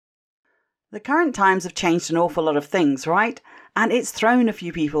The current times have changed an awful lot of things, right? And it's thrown a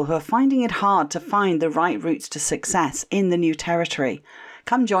few people who are finding it hard to find the right routes to success in the new territory.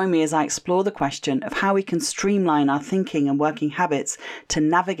 Come join me as I explore the question of how we can streamline our thinking and working habits to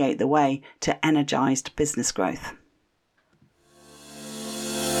navigate the way to energized business growth.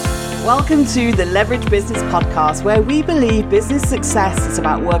 Welcome to the Leverage Business Podcast, where we believe business success is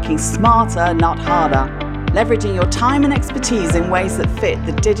about working smarter, not harder. Leveraging your time and expertise in ways that fit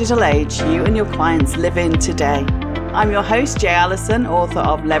the digital age you and your clients live in today. I'm your host, Jay Allison, author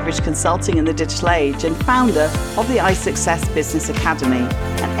of Leverage Consulting in the Digital Age and founder of the iSuccess Business Academy.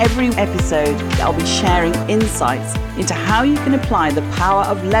 And every episode, I'll be sharing insights into how you can apply the power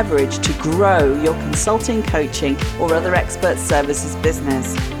of leverage to grow your consulting, coaching, or other expert services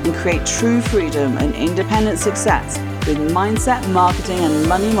business and create true freedom and independent success with mindset, marketing, and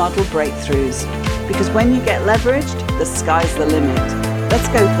money model breakthroughs. Because when you get leveraged, the sky's the limit. Let's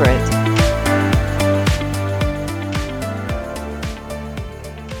go for it.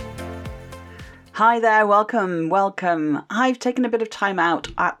 Hi there, welcome. I've taken a bit of time out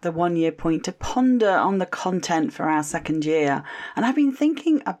at the 1 year point to ponder on the content for our second year. And I've been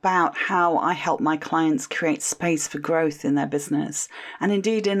thinking about how I help my clients create space for growth in their business and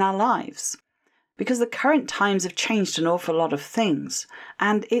indeed in our lives. Because the current times have changed an awful lot of things,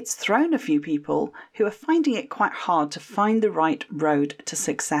 and it's thrown a few people who are finding it quite hard to find the right road to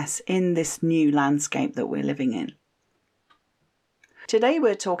success in this new landscape that we're living in. Today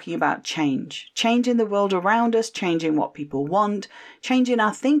we're talking about change in the world around us, changing what people want, change in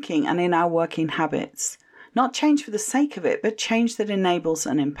our thinking and in our working habits. Not change for the sake of it, but change that enables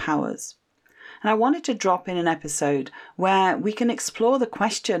and empowers. And I wanted to drop in an episode where we can explore the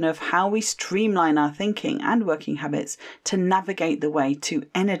question of how we streamline our thinking and working habits to navigate the way to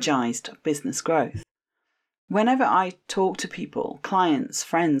energized business growth. Whenever I talk to people, clients,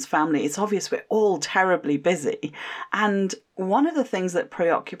 friends, family, it's obvious we're all terribly busy. And one of the things that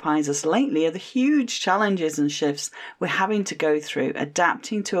preoccupies us lately are the huge challenges and shifts we're having to go through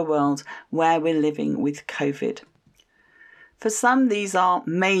adapting to a world where we're living with COVID. For some, these are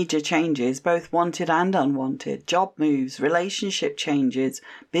major changes, both wanted and unwanted, job moves, relationship changes,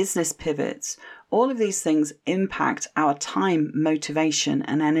 business pivots. All of these things impact our time, motivation,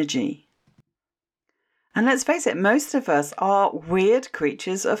 and energy. And let's face it, most of us are weird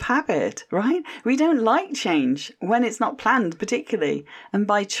creatures of habit, right? We don't like change when it's not planned particularly, and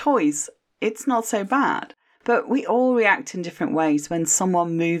by choice, it's not so bad. But we all react in different ways when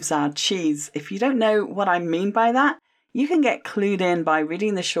someone moves our cheese. If you don't know what I mean by that, you can get clued in by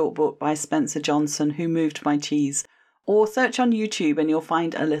reading the short book by Spencer Johnson, Who Moved My Cheese, or search on YouTube and you'll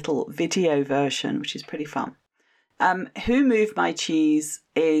find a little video version, which is pretty fun. Who Moved My Cheese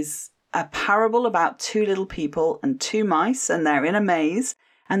is a parable about two little people and two mice, and they're in a maze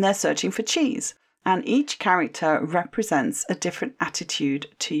and they're searching for cheese. And each character represents a different attitude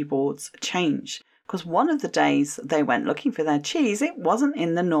towards change. Because one of the days they went looking for their cheese, it wasn't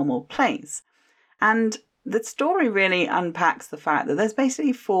in the normal place. And the story really unpacks the fact that there's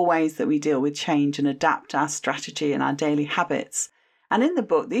basically 4 ways that we deal with change and adapt our strategy and our daily habits. And in the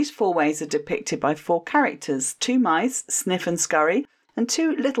book, these 4 ways are depicted by 4 characters: 2 mice, Sniff and Scurry, and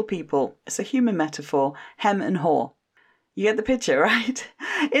 2 little people. It's a human metaphor, Hem and Haw. You get the picture, right?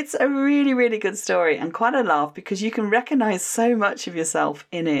 It's a really, really good story and quite a laugh because you can recognize so much of yourself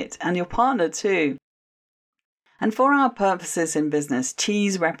in it and your partner too. And for our purposes in business,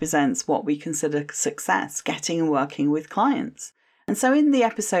 cheese represents what we consider success, getting and working with clients. And so in the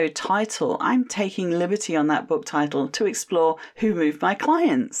episode title, I'm taking liberty on that book title to explore who moved my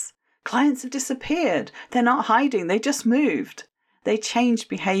clients. Clients have disappeared. They're not hiding. They just moved. They changed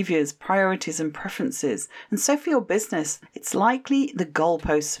behaviors, priorities, and preferences. And so for your business, it's likely the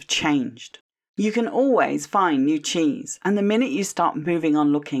goalposts have changed. You can always find new cheese. And the minute you start moving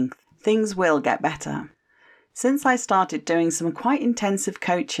on looking, things will get better. Since I started doing some quite intensive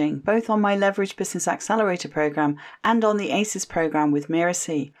coaching, both on my Leverage Business Accelerator program and on the ACES program with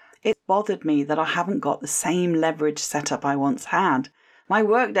Miracy, it bothered me that I haven't got the same leverage setup I once had. My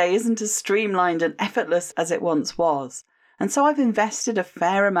workday isn't as streamlined and effortless as it once was. And so I've invested a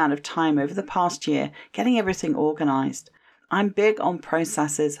fair amount of time over the past year getting everything organized. I'm big on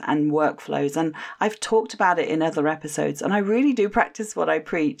processes and workflows, and I've talked about it in other episodes, and I really do practice what I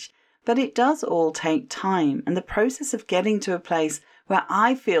preach. But it does all take time, and the process of getting to a place where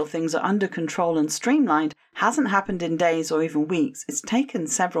I feel things are under control and streamlined hasn't happened in days or even weeks. It's taken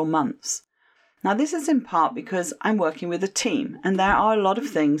several months. Now, this is in part because I'm working with a team, and there are a lot of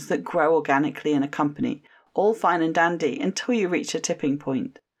things that grow organically in a company, all fine and dandy until you reach a tipping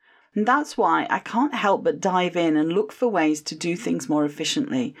point. And that's why I can't help but dive in and look for ways to do things more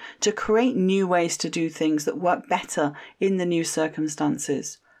efficiently, to create new ways to do things that work better in the new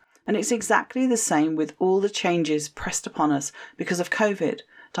circumstances. And it's exactly the same with all the changes pressed upon us because of COVID,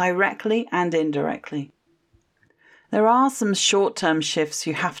 directly and indirectly. There are some short-term shifts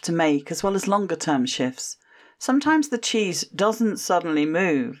you have to make as well as longer-term shifts. Sometimes the cheese doesn't suddenly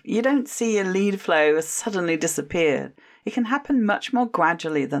move. You don't see your lead flow has suddenly disappeared. It can happen much more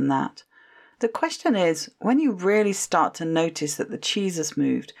gradually than that. The question is, when you really start to notice that the cheese has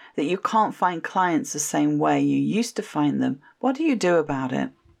moved, that you can't find clients the same way you used to find them, what do you do about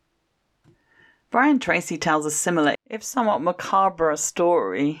it? Brian Tracy tells a similar, if somewhat macabre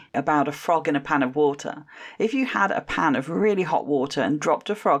story about a frog in a pan of water. If you had a pan of really hot water and dropped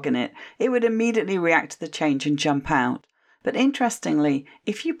a frog in it, it would immediately react to the change and jump out. But interestingly,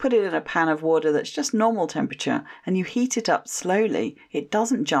 if you put it in a pan of water that's just normal temperature and you heat it up slowly, it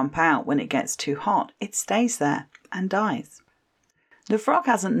doesn't jump out when it gets too hot. It stays there and dies. The frog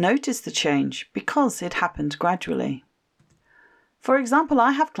hasn't noticed the change because it happened gradually. For example,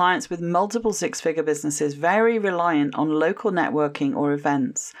 I have clients with multiple six-figure businesses very reliant on local networking or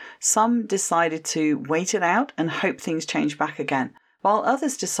events. Some decided to wait it out and hope things change back again, while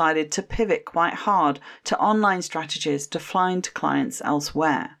others decided to pivot quite hard to online strategies to find clients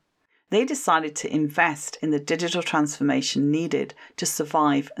elsewhere. They decided to invest in the digital transformation needed to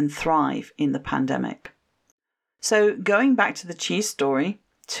survive and thrive in the pandemic. So going back to the cheese story,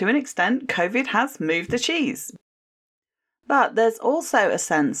 to an extent, COVID has moved the cheese. But there's also a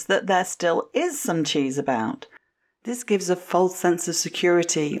sense that there still is some cheese about. This gives a false sense of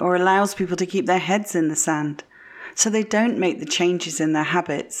security or allows people to keep their heads in the sand, so they don't make the changes in their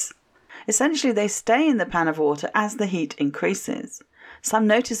habits. Essentially, they stay in the pan of water as the heat increases. Some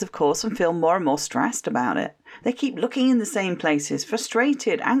notice, of course, and feel more and more stressed about it. They keep looking in the same places,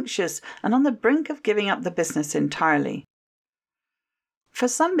 frustrated, anxious, and on the brink of giving up the business entirely. For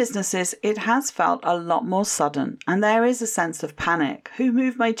some businesses, it has felt a lot more sudden, and there is a sense of panic. Who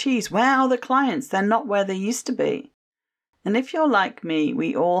moved my cheese? Where are the clients? They're not where they used to be. And if you're like me,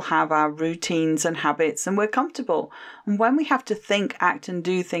 we all have our routines and habits, and we're comfortable. And when we have to think, act, and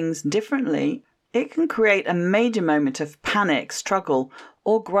do things differently, it can create a major moment of panic, struggle,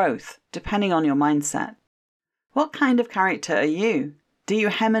 or growth, depending on your mindset. What kind of character are you? Do you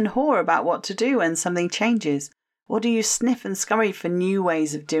hem and haw about what to do when something changes? Or do you sniff and scurry for new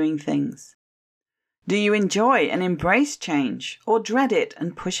ways of doing things? Do you enjoy and embrace change, or dread it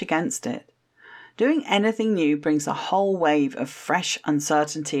and push against it? Doing anything new brings a whole wave of fresh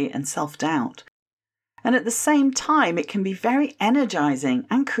uncertainty and self-doubt. And at the same time, it can be very energizing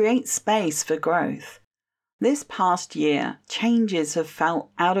and create space for growth. This past year, changes have felt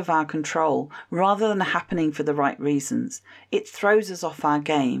out of our control rather than happening for the right reasons. It throws us off our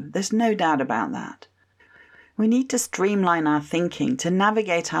game. There's no doubt about that. We need to streamline our thinking to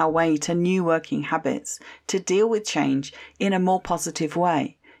navigate our way to new working habits, to deal with change in a more positive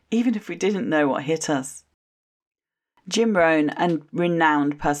way, even if we didn't know what hit us. Jim Rohn, a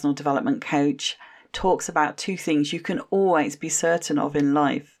renowned personal development coach, talks about two things you can always be certain of in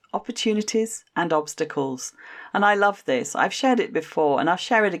life: opportunities and obstacles. And I love this. I've shared it before and I'll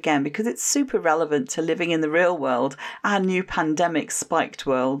share it again because it's super relevant to living in the real world, our new pandemic spiked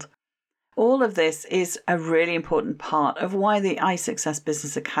world. All of this is a really important part of why the iSuccess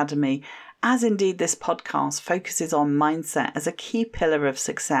Business Academy, as indeed this podcast, focuses on mindset as a key pillar of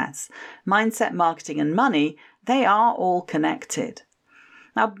success. Mindset, marketing, and money, they are all connected.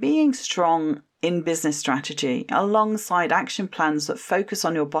 Now, being strong in business strategy, alongside action plans that focus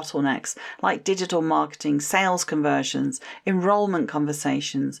on your bottlenecks like digital marketing, sales conversions, enrollment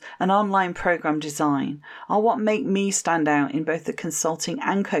conversations, and online program design, are what make me stand out in both the consulting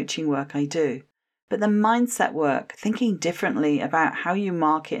and coaching work I do. But the mindset work, thinking differently about how you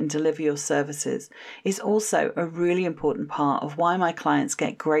market and deliver your services, is also a really important part of why my clients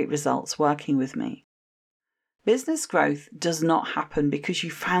get great results working with me. Business growth does not happen because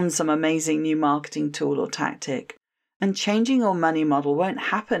you found some amazing new marketing tool or tactic. And changing your money model won't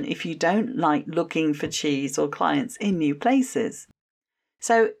happen if you don't like looking for cheese or clients in new places.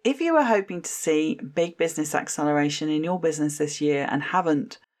 So if you were hoping to see big business acceleration in your business this year and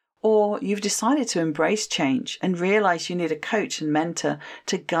haven't, or you've decided to embrace change and realize you need a coach and mentor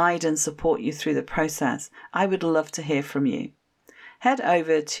to guide and support you through the process, I would love to hear from you. Head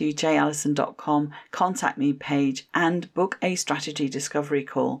over to jallison.com, contact me page, and book a strategy discovery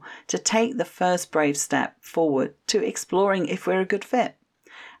call to take the first brave step forward to exploring if we're a good fit.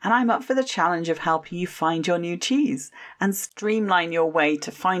 And I'm up for the challenge of helping you find your new cheese and streamline your way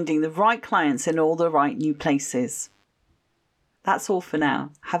to finding the right clients in all the right new places. That's all for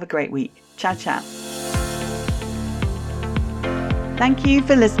now. Have a great week. Ciao, ciao. Thank you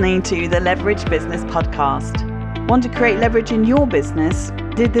for listening to the Leverage Business Podcast. Want to create leverage in your business?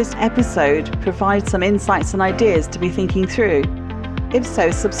 Did this episode provide some insights and ideas to be thinking through? If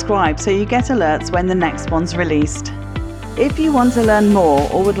so, subscribe so you get alerts when the next one's released. If you want to learn more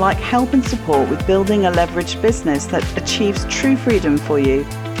or would like help and support with building a leveraged business that achieves true freedom for you,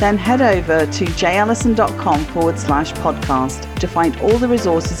 then head over to jallison.com/podcast to find all the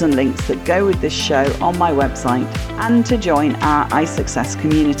resources and links that go with this show on my website and to join our iSuccess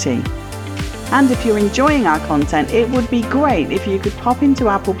community. And if you're enjoying our content, it would be great if you could pop into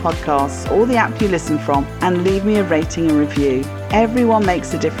Apple Podcasts or the app you listen from and leave me a rating and review. Everyone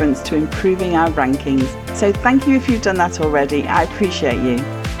makes a difference to improving our rankings. So thank you if you've done that already. I appreciate you.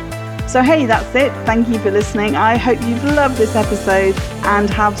 So hey, that's it. Thank you for listening. I hope you've loved this episode and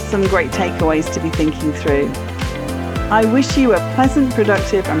have some great takeaways to be thinking through. I wish you a pleasant,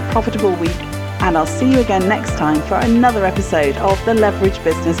 productive and profitable week, and I'll see you again next time for another episode of the Leverage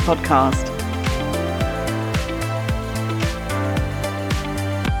Business Podcast.